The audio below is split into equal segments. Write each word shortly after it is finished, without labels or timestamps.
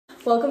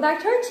Welcome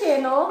back to our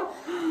channel.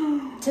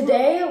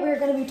 Today we're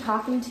going to be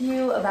talking to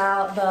you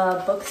about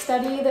the book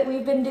study that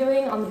we've been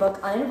doing on the book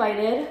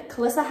Uninvited.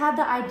 Kalyssa had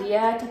the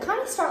idea to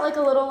kind of start like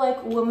a little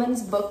like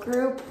women's book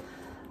group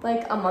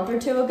like a month or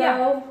two ago.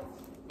 Yeah.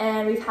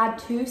 And we've had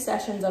 2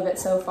 sessions of it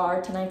so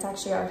far. Tonight's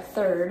actually our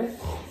 3rd.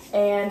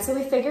 And so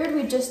we figured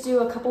we'd just do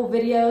a couple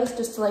videos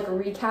just to like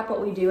recap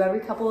what we do every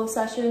couple of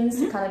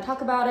sessions to kind of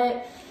talk about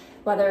it,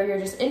 whether you're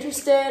just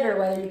interested or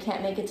whether you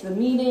can't make it to the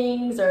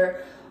meetings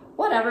or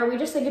whatever. We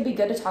just think it'd be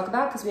good to talk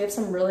about because we have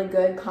some really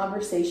good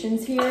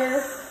conversations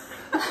here.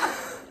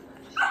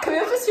 Can we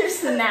have just your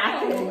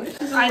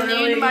snacking? I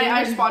named my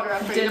ice water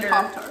after the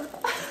Pop-Tart.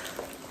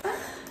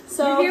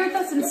 So you're here with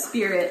us in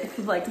spirit if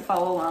you'd like to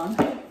follow along.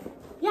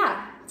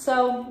 Yeah,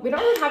 so we don't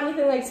really have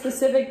anything like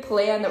specific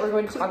planned that we're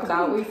going to talk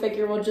about. We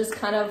figure we'll just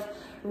kind of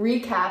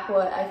recap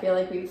what I feel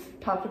like we've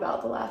talked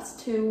about the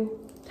last 2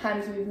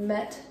 times we've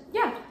met.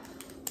 Yeah,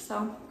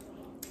 so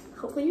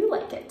hopefully you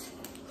like it.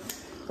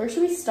 Where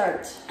should we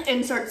start?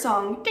 Insert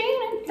song.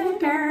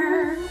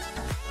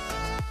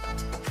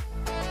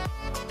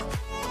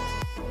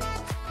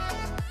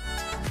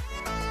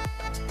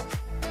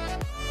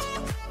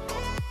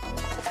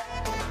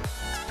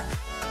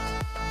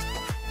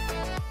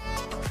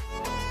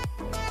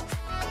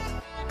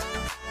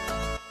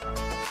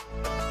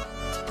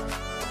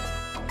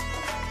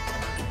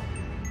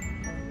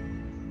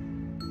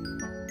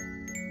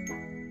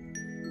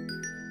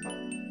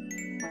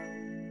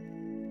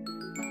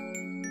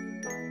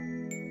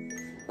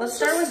 Let's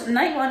start with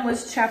night 1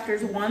 was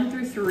chapters 1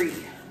 through 3.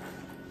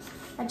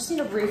 I just need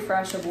a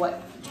refresh of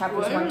what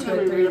chapters 1, 2,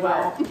 and 3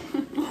 were.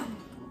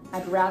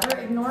 I'd rather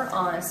ignore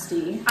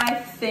honesty. I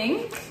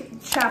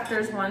think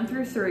chapters 1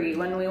 through 3,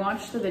 when we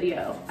watched the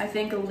video, I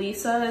think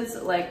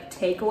Lisa's like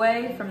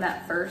takeaway from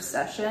that first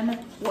session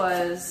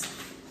was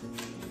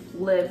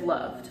live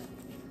loved,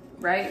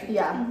 right?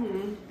 Yeah.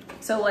 Mm-hmm.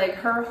 So like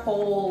her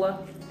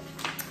whole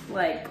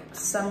like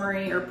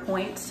summary or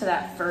point to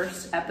that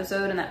first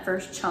episode and that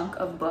first chunk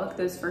of book,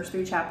 those first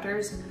 3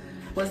 chapters,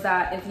 was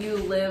that if you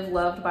live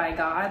loved by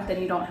God, then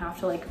you don't have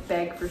to like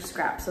beg for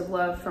scraps of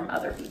love from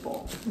other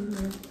people.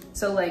 Mm-hmm.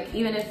 So like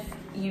even if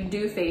you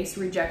do face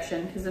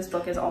rejection, because this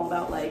book is all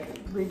about like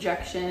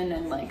rejection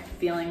and like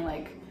feeling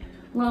like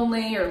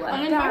lonely or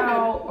left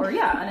out or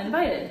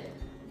uninvited,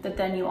 that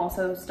then you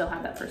also still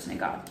have that person in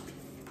God.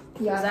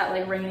 Yeah. Does that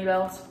like ring any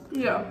bells?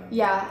 Yeah.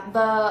 Yeah,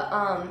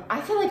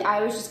 I feel like I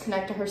always just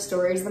connect to her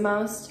stories the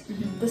most.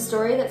 Mm-hmm. The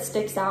story that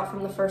sticks out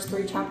from the first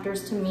 3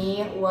 chapters to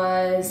me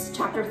was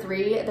chapter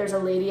 3, there's a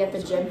lady at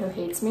the gym who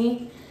hates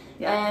me.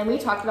 Yeah. And we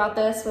talked about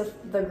this with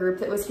the group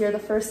that was here the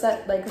first time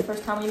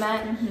we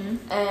met.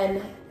 Mm-hmm.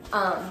 And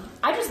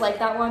I just like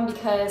that one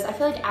because I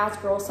feel like as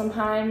girls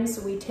sometimes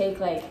we take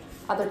like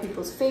other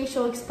people's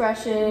facial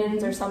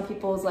expressions or some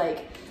people's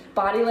like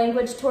body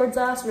language towards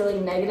us really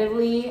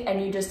negatively,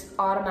 and you just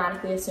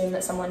automatically assume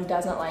that someone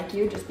doesn't like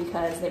you just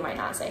because they might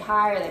not say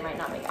hi or they might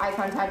not make eye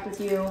contact with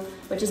you,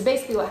 which is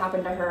basically what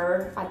happened to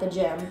her at the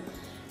gym.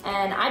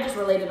 And I just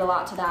related a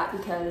lot to that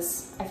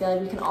because I feel like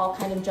we can all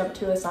kind of jump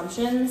to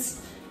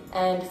assumptions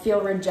and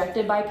feel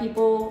rejected by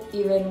people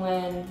even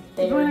when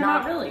they're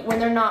not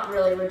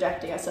really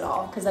rejecting us at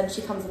all, because then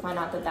she comes to find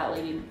out that that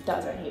lady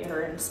doesn't hate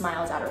her and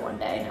smiles at her one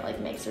day and it like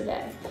makes her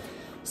day.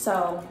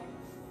 So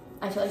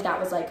I feel like that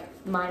was like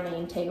my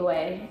main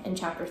takeaway in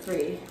chapter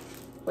 3,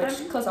 which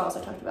Kalyssa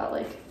also talked about,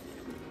 like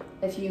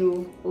if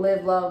you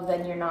live love,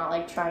 then you're not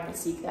like trying to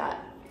seek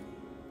that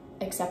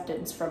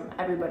acceptance from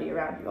everybody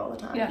around you all the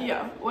time.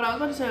 Yeah. What I was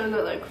about to say was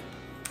that like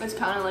it's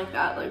kind of like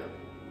that, like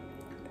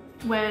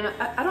when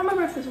I don't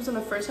remember if this was in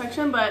the first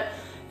section, but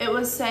it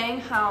was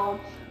saying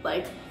how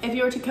like if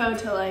you were to go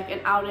to like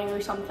an outing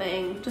or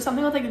something, just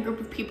something with like a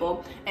group of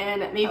people,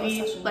 and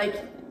maybe like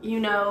you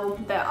know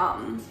that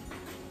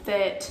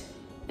that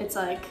it's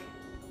like,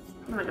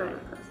 what am I doing?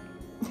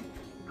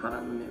 Hold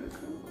on, let me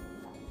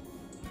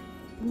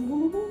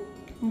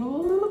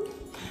record.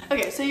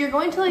 Okay, so you're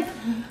going to like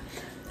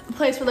a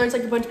place where there's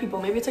like a bunch of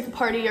people. Maybe it's like a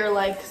party or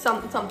like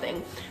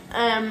something.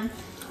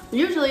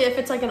 Usually if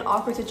it's like an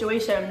awkward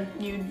situation,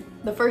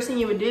 the first thing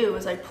you would do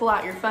is like pull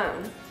out your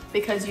phone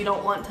because you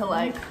don't want to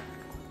like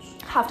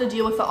have to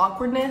deal with the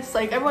awkwardness.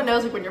 Like everyone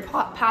knows like when you're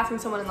passing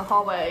someone in the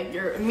hallway,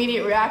 your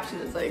immediate reaction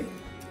is like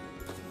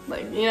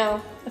you know,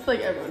 I feel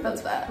like everyone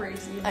does that.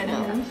 Crazy. I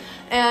know.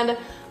 Yeah.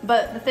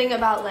 But the thing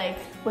about like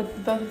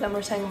what both of them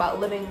were saying about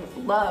living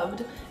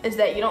loved is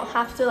that you don't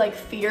have to like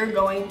fear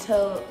going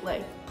to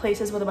like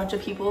places with a bunch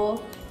of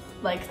people,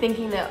 like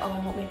thinking that, oh, I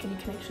won't make any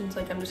connections,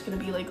 like I'm just gonna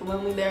be like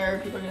lonely there,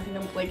 people are gonna think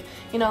I'm like,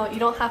 you know, you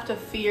don't have to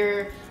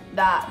fear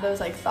those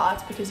like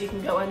thoughts, because you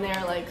can go in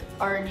there like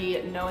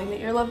already knowing that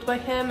you're loved by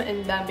him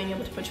and then being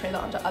able to portray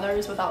that onto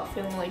others without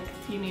feeling like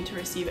you need to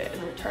receive it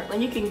in return. Like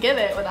you can give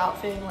it without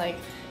feeling like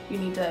you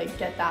need to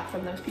get that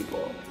from those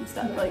people and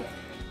stuff, like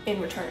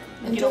in return.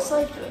 And you just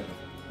like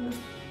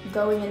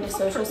going into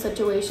social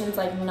situations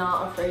like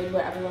not afraid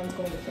what everyone's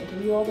going to think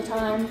of you all the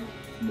time,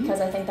 because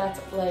I think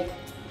that's like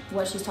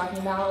what she's talking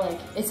about. Like,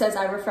 it says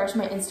I refreshed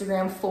my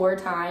Instagram 4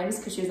 times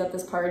because she was at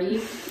this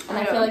party, and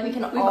I feel like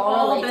we've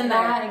all relate to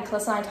that. And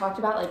Kalyssa and I talked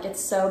about, like,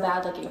 it's so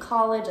bad, like in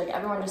college, like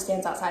everyone just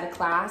stands outside of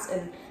class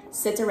and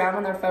sits around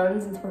on their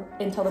phones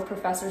until the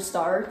professor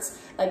starts.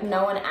 Like,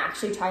 no one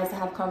actually tries to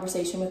have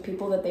conversation with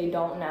people that they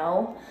don't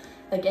know,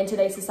 like in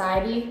today's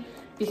society,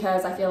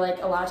 because I feel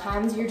like a lot of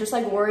times you're just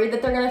like worried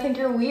that they're gonna think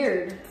you're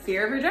weird.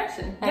 Fear of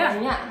rejection.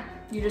 And yeah,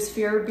 you just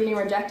fear being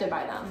rejected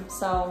by them.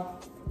 So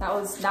that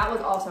was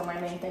also my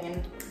main thing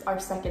in our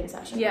second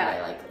session that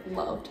I like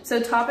loved.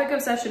 So topic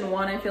of session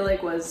 1, I feel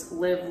like, was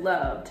live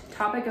loved.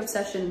 Topic of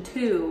session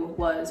 2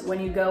 was when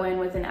you go in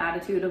with an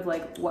attitude of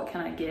like, what can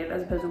I give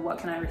as opposed to what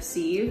can I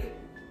receive,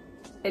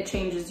 it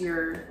changes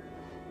your,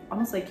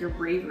 almost like your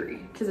bravery.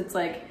 Because it's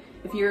like,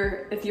 if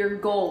your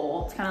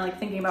goal, it's kind of like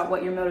thinking about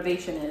what your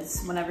motivation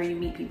is whenever you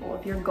meet people.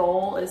 If your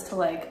goal is to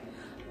like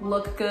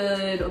look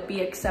good or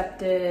be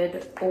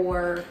accepted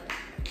or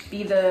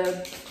be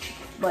the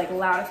like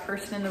loudest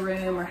person in the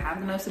room or have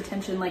the most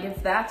attention, like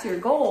if that's your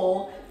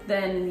goal,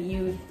 then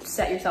you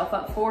set yourself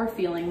up for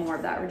feeling more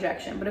of that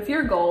rejection. But if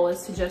your goal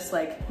is to just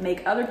like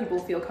make other people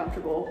feel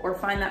comfortable or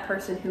find that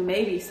person who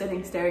may be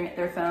sitting staring at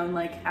their phone,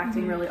 like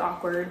acting really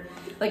awkward,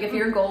 like if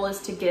your goal is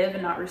to give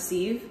and not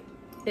receive,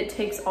 it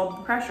takes all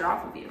the pressure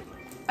off of you.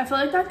 I feel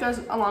like that goes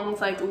along with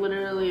like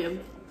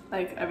literally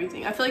like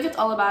everything. I feel like it's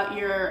all about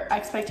your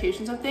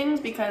expectations of things,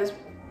 because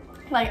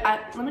like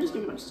let me just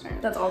give you a bunch of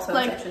scenarios. That's also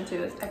like, section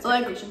 2 is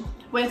expectation.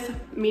 Like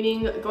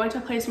with going to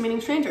a place and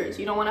meeting strangers,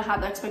 you don't want to have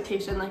the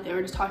expectation like they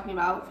were just talking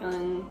about,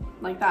 feeling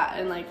like that.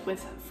 And like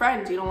with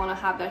friends, you don't want to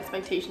have the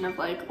expectation of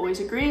like always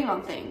agreeing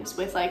on things.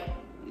 With like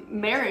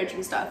marriage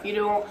and stuff, you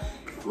don't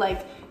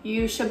like,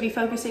 you should be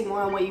focusing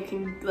more on what you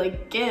can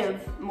like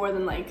give more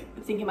than like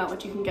thinking about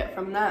what you can get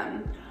from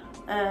them.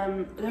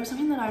 There was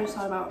something that I just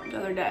thought about the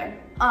other day.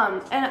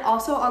 And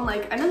also on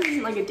like, I know this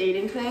isn't like a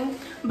dating thing,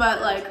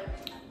 but like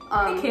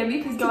it can be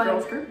because going,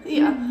 girls group.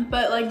 Yeah,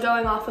 but like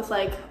going off with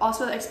like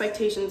also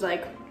expectations,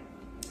 like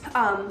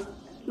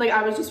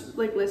I was just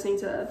like listening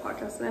to a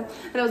podcast today,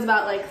 and it was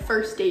about like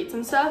first dates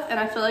and stuff. And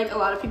I feel like a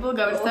lot of people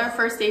go into their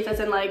first dates as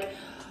in like,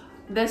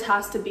 this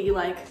has to be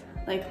like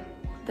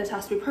this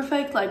has to be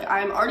perfect. Like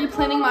I'm already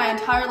planning my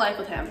entire life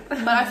with him.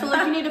 But I feel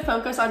like you need to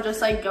focus on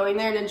just like going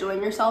there and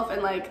enjoying yourself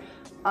and like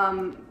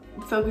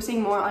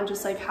focusing more on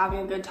just like having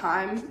a good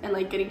time and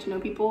like getting to know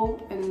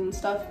people and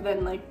stuff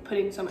than like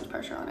putting so much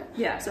pressure on it.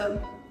 Yeah. So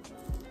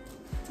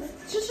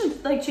it's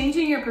just like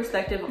changing your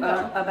perspective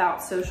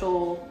about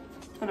social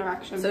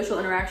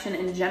interaction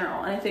in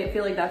general. And I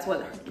feel like that's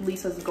what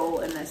Lisa's goal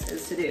in this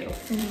is to do.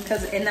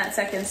 Because in that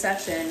second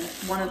session,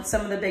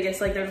 some of the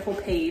biggest, like there's a whole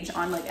page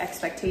on like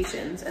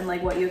expectations and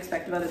like what you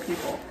expect of other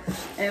people.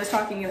 And it was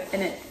talking,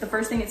 and the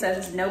first thing it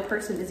says is no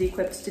person is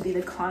equipped to be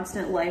the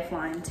constant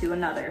lifeline to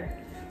another.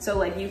 So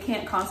like you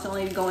can't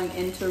constantly going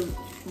into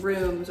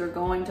rooms or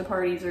going to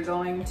parties or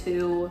going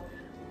to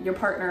your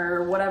partner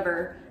or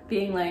whatever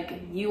being like,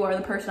 you are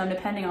the person I'm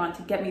depending on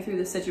to get me through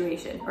this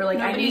situation. Or like,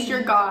 nobody's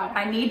your God.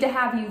 I need to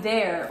have you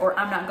there or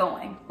I'm not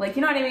going. Like,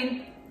 you know what I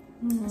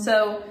mean?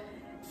 So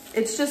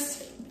it's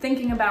just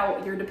thinking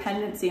about your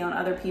dependency on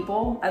other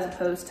people as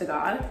opposed to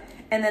God.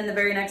 And then the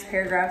very next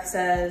paragraph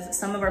says,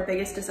 some of our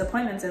biggest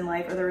disappointments in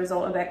life are the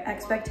result of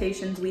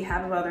expectations we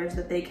have of others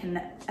that they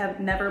can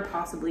never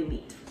possibly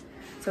meet.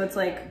 So it's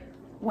like,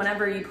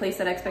 whenever you place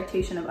that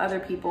expectation of other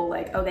people,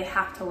 like, oh, they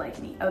have to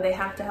like me, oh, they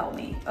have to help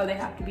me, oh, they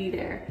have to be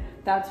there,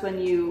 that's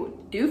when you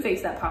do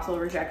face that possible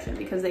rejection,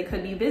 because they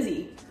could be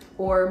busy,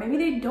 or maybe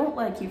they don't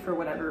like you for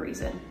whatever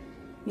reason,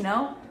 you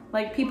know?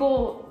 Like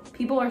people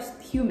are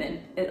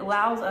human. It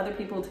allows other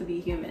people to be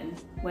human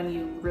when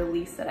you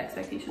release that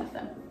expectation of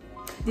them.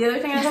 The other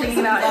thing I was thinking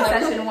about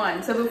in session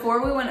 1, so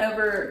before we went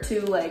over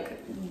to like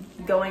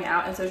going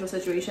out in social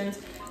situations,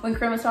 when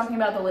Corinne was talking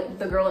about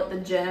the girl at the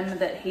gym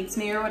that hates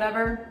me or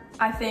whatever,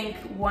 I think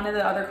one of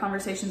the other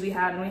conversations we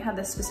had, and we had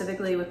this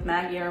specifically with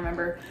Maggie, I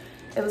remember,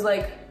 it was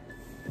like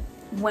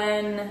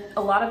when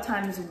a lot of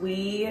times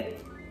we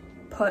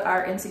put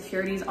our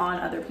insecurities on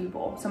other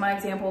people. So my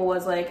example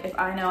was like, if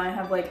I know I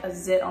have like a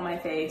zit on my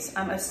face,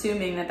 I'm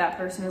assuming that that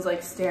person is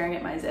like staring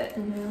at my zit.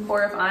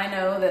 Or if I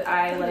know that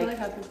I like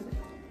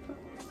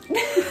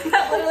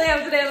that literally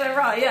happened today with my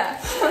bra, yeah.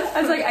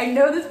 I was like, I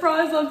know this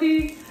bra is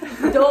lumpy,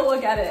 don't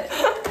look at it.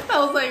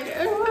 I was like,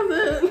 it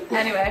wasn't.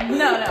 Anyway,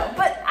 no.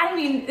 But I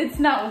mean, it's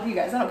not with you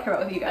guys. I don't care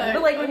about with you guys.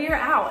 But like when you're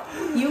out,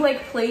 you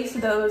like place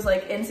those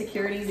like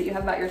insecurities that you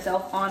have about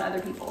yourself on other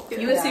people.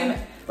 You assume,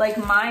 like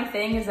my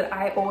thing is that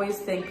I always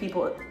think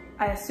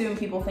I assume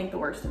people think the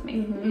worst of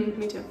me.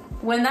 Me too.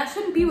 When that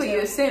shouldn't be what you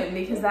assume,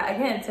 because that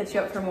again sets you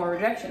up for more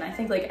rejection. I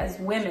think like as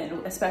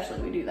women,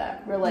 especially, we do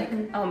that. We're like,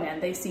 oh man,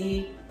 they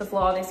see the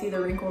flaw, they see the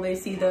wrinkle, they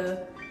see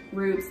the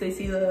roots, they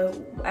see the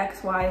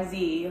X, Y,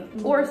 Z.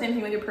 Or same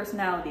thing with your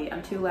personality.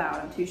 I'm too loud,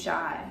 I'm too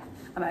shy,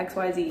 I'm X,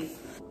 Y, Z.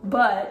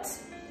 But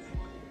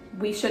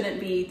we shouldn't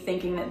be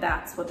thinking that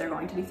that's what they're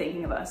going to be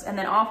thinking of us. And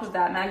then off of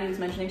that, Maggie was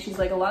mentioning, she's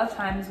like, a lot of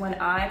times when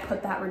I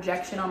put that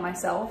rejection on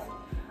myself,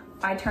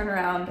 I turn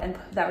around and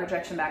put that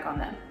rejection back on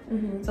them.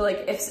 So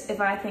like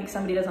if I think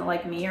somebody doesn't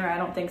like me, or I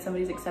don't think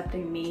somebody's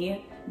accepting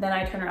me, then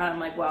I turn around and I'm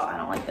like, well, I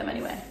don't like them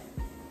anyway.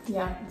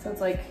 Yeah. So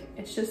it's like,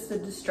 it's just a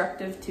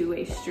destructive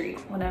two-way street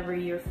whenever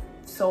you're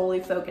solely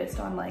focused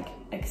on like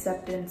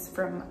acceptance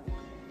from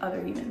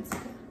other humans.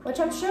 Which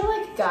I'm sure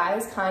like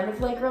guys kind of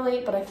like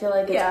relate, but I feel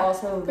like it's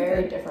also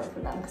very different for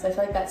them, because I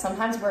feel like that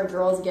sometimes where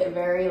girls get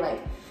very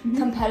like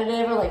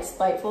competitive or like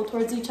spiteful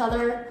towards each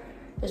other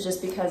is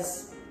just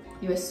because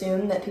you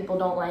assume that people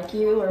don't like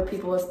you, or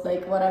people is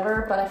like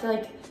whatever. But I feel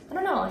like, I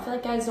don't know, I feel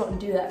like guys don't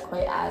do that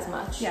quite as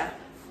much. Yeah.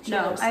 Sure,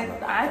 No,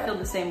 I feel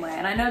the same way,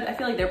 and I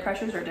feel like their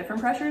pressures are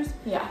different pressures.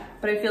 Yeah.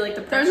 But I feel like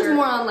the pressure. Theirs is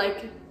more on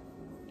like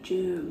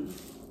June.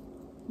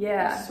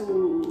 Yeah.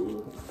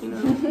 So, you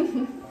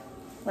know,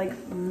 like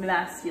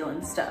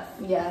masculine stuff.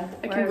 Yeah.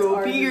 I can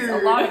go beard.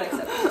 A lot of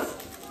acceptance.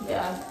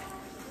 Yeah.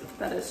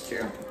 That is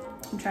true.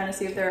 I'm trying to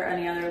see if there are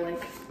any other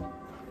like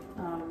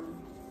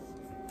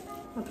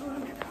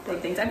big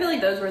things. I feel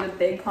like those were the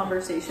big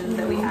conversations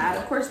that we had.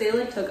 Of course, they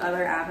like took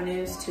other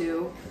avenues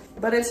too,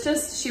 but it's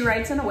just, she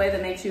writes in a way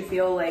that makes you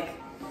feel like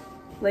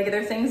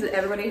they're things that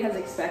everybody has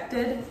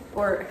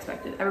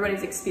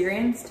everybody's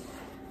experienced,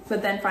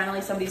 but then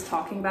finally somebody's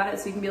talking about it,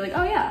 so you can be like,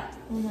 oh yeah,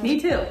 me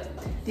too.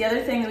 The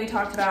other thing that we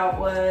talked about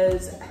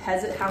was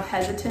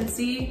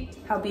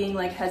how being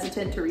like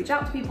hesitant to reach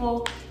out to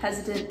people,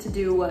 hesitant to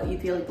do what you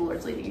feel like the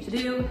Lord's leading you to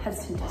do,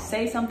 hesitant to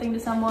say something to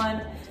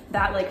someone,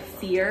 that like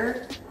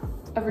fear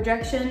of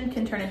rejection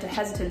can turn into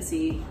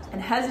hesitancy,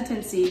 and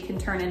hesitancy can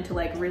turn into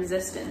like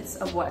resistance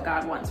of what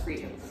God wants for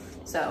you.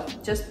 So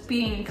just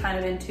being kind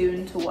of in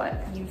tune to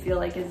what you feel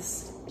like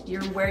is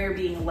where you're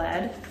being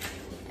led,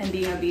 and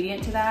being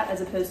obedient to that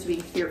as opposed to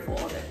being fearful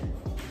of it.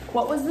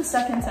 What was the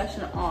second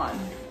session on?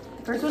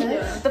 The first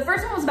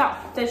one was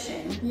about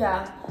fishing.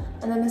 Yeah.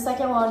 And then the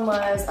second one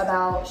was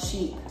about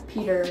sheep.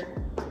 Peter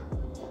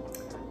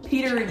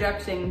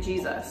rejecting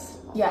Jesus.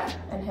 Yeah,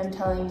 and him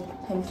telling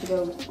him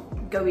to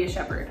go be a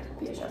shepherd.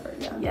 Be a shepherd,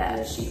 yeah.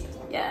 Yes. Be a sheep.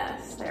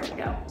 Yes, there we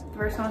go. The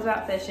first one was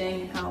about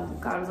fishing and how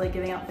God was like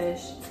giving out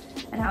fish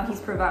and how he's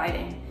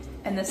providing.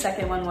 And the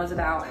second one was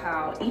about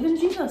how even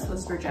Jesus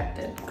was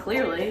rejected.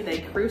 Clearly, they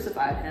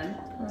crucified him.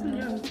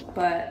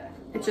 But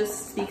it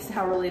just speaks to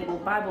how relatable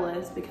the Bible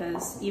is,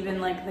 because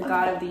even like the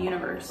God of the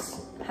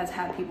universe has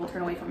had people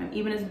turn away from him,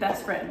 even his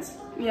best friends.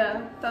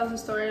 Yeah, that was the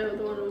story of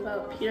the one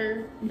about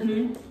Peter.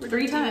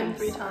 Three times.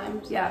 3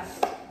 times. Yeah.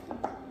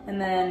 And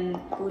then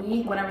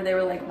whenever they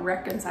were like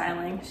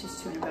reconciling,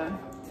 she's chewing a bone,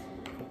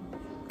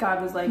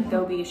 God was like,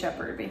 go be a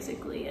shepherd,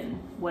 basically, and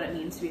what it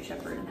means to be a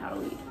shepherd and how to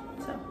lead.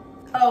 So,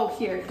 oh,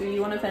 here, do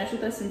you want to finish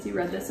with this since you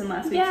read this in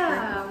last week's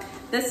group?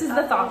 This is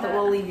the thought that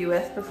we'll leave you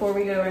with before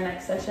we go to our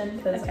next session,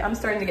 because I'm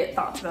starting to get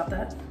thoughts about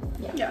that.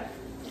 Yeah.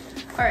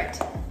 All right.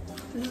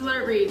 This is what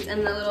it reads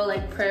in the little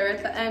like prayer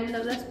at the end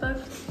of this book,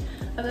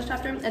 of this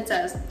chapter. It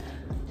says,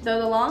 though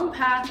the long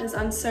path is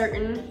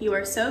uncertain, you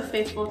are so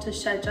faithful to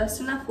shed just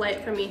enough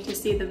light for me to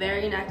see the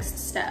very next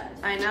step.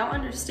 I now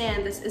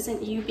understand this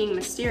isn't you being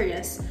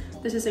mysterious.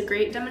 This is a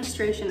great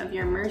demonstration of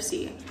your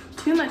mercy.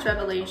 Too much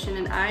revelation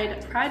and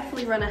I'd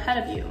pridefully run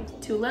ahead of you.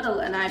 Too little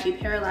and I'd be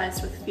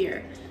paralyzed with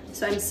fear.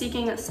 So I'm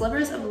seeking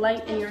slivers of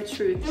light in your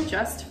truth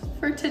just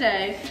for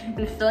today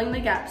and filling the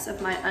gaps of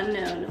my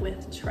unknown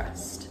with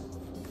trust.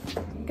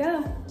 There you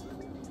go.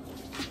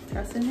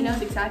 Trust in him. He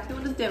knows exactly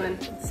what he's doing.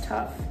 It's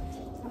tough.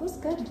 That was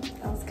good.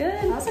 That was good.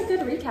 That was a good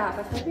recap.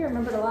 I feel like we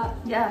remembered a lot.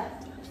 Yeah.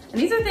 And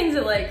these are things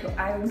that like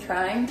I'm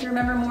trying to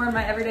remember more in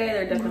my everyday.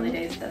 There are definitely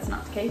days that's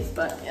not the case,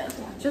 but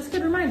just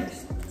good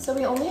reminders. So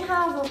we only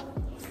have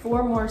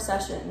 4 more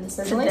sessions.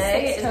 There's only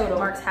Today 6 total.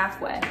 marks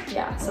halfway.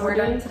 Yeah. So we're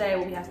done today.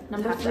 We'll be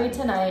number 3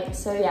 tonight.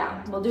 So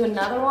yeah, we'll do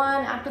another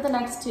one after the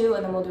next 2,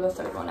 and then we'll do a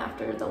third one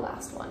after the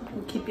last one.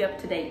 We'll keep you up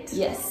to date.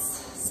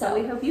 Yes. So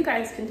we hope you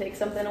guys can take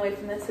something away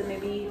from this and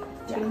maybe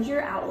change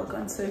your outlook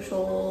on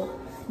social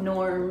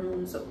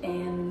norms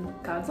and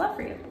God's love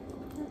for you.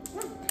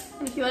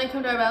 And if you want to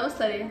come to our Bible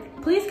study,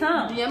 please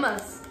come. DM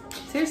us.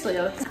 Seriously,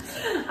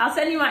 I'll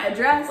send you my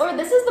address. Or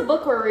this is the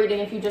book we're reading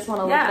if you just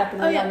want to look it up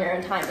and read on your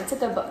own time. It's a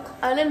good book.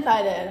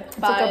 Uninvited. It's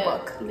a good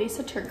book.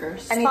 Lisa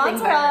Terkeurst.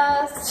 Sponsor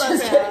us.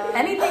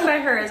 Anything by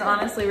her is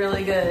honestly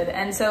really good.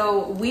 And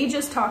so we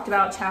just talked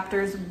about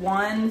chapters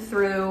 1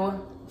 through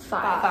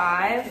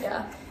 5.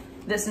 Yeah.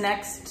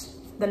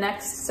 The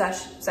next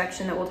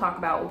section that we'll talk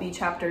about will be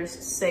chapters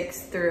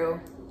 6 through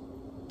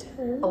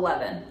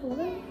 11.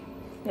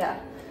 Yeah.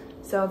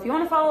 So if you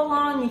want to follow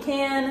along, you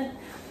can.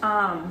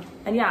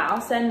 And yeah,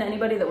 I'll send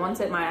anybody that wants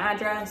it my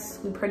address.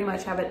 We pretty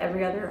much have it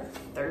every other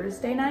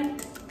Thursday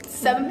night.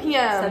 7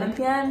 p.m. 7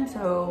 p.m.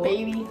 So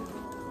baby.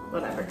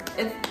 Whatever.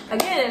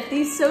 If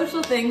these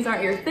social things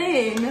aren't your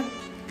thing,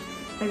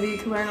 maybe you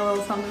can learn a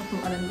little something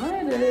from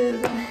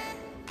Uninvited.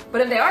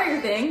 But if they are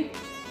your thing,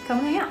 come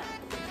hang out.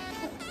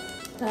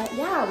 But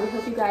yeah, we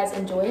hope you guys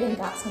enjoyed and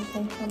got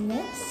something from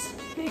this.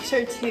 Make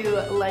sure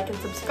to like and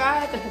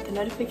subscribe and hit the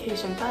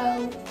notification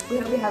bell. We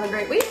hope you have a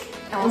great week.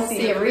 And we'll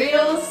see you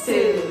real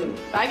soon.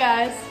 Bye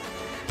guys.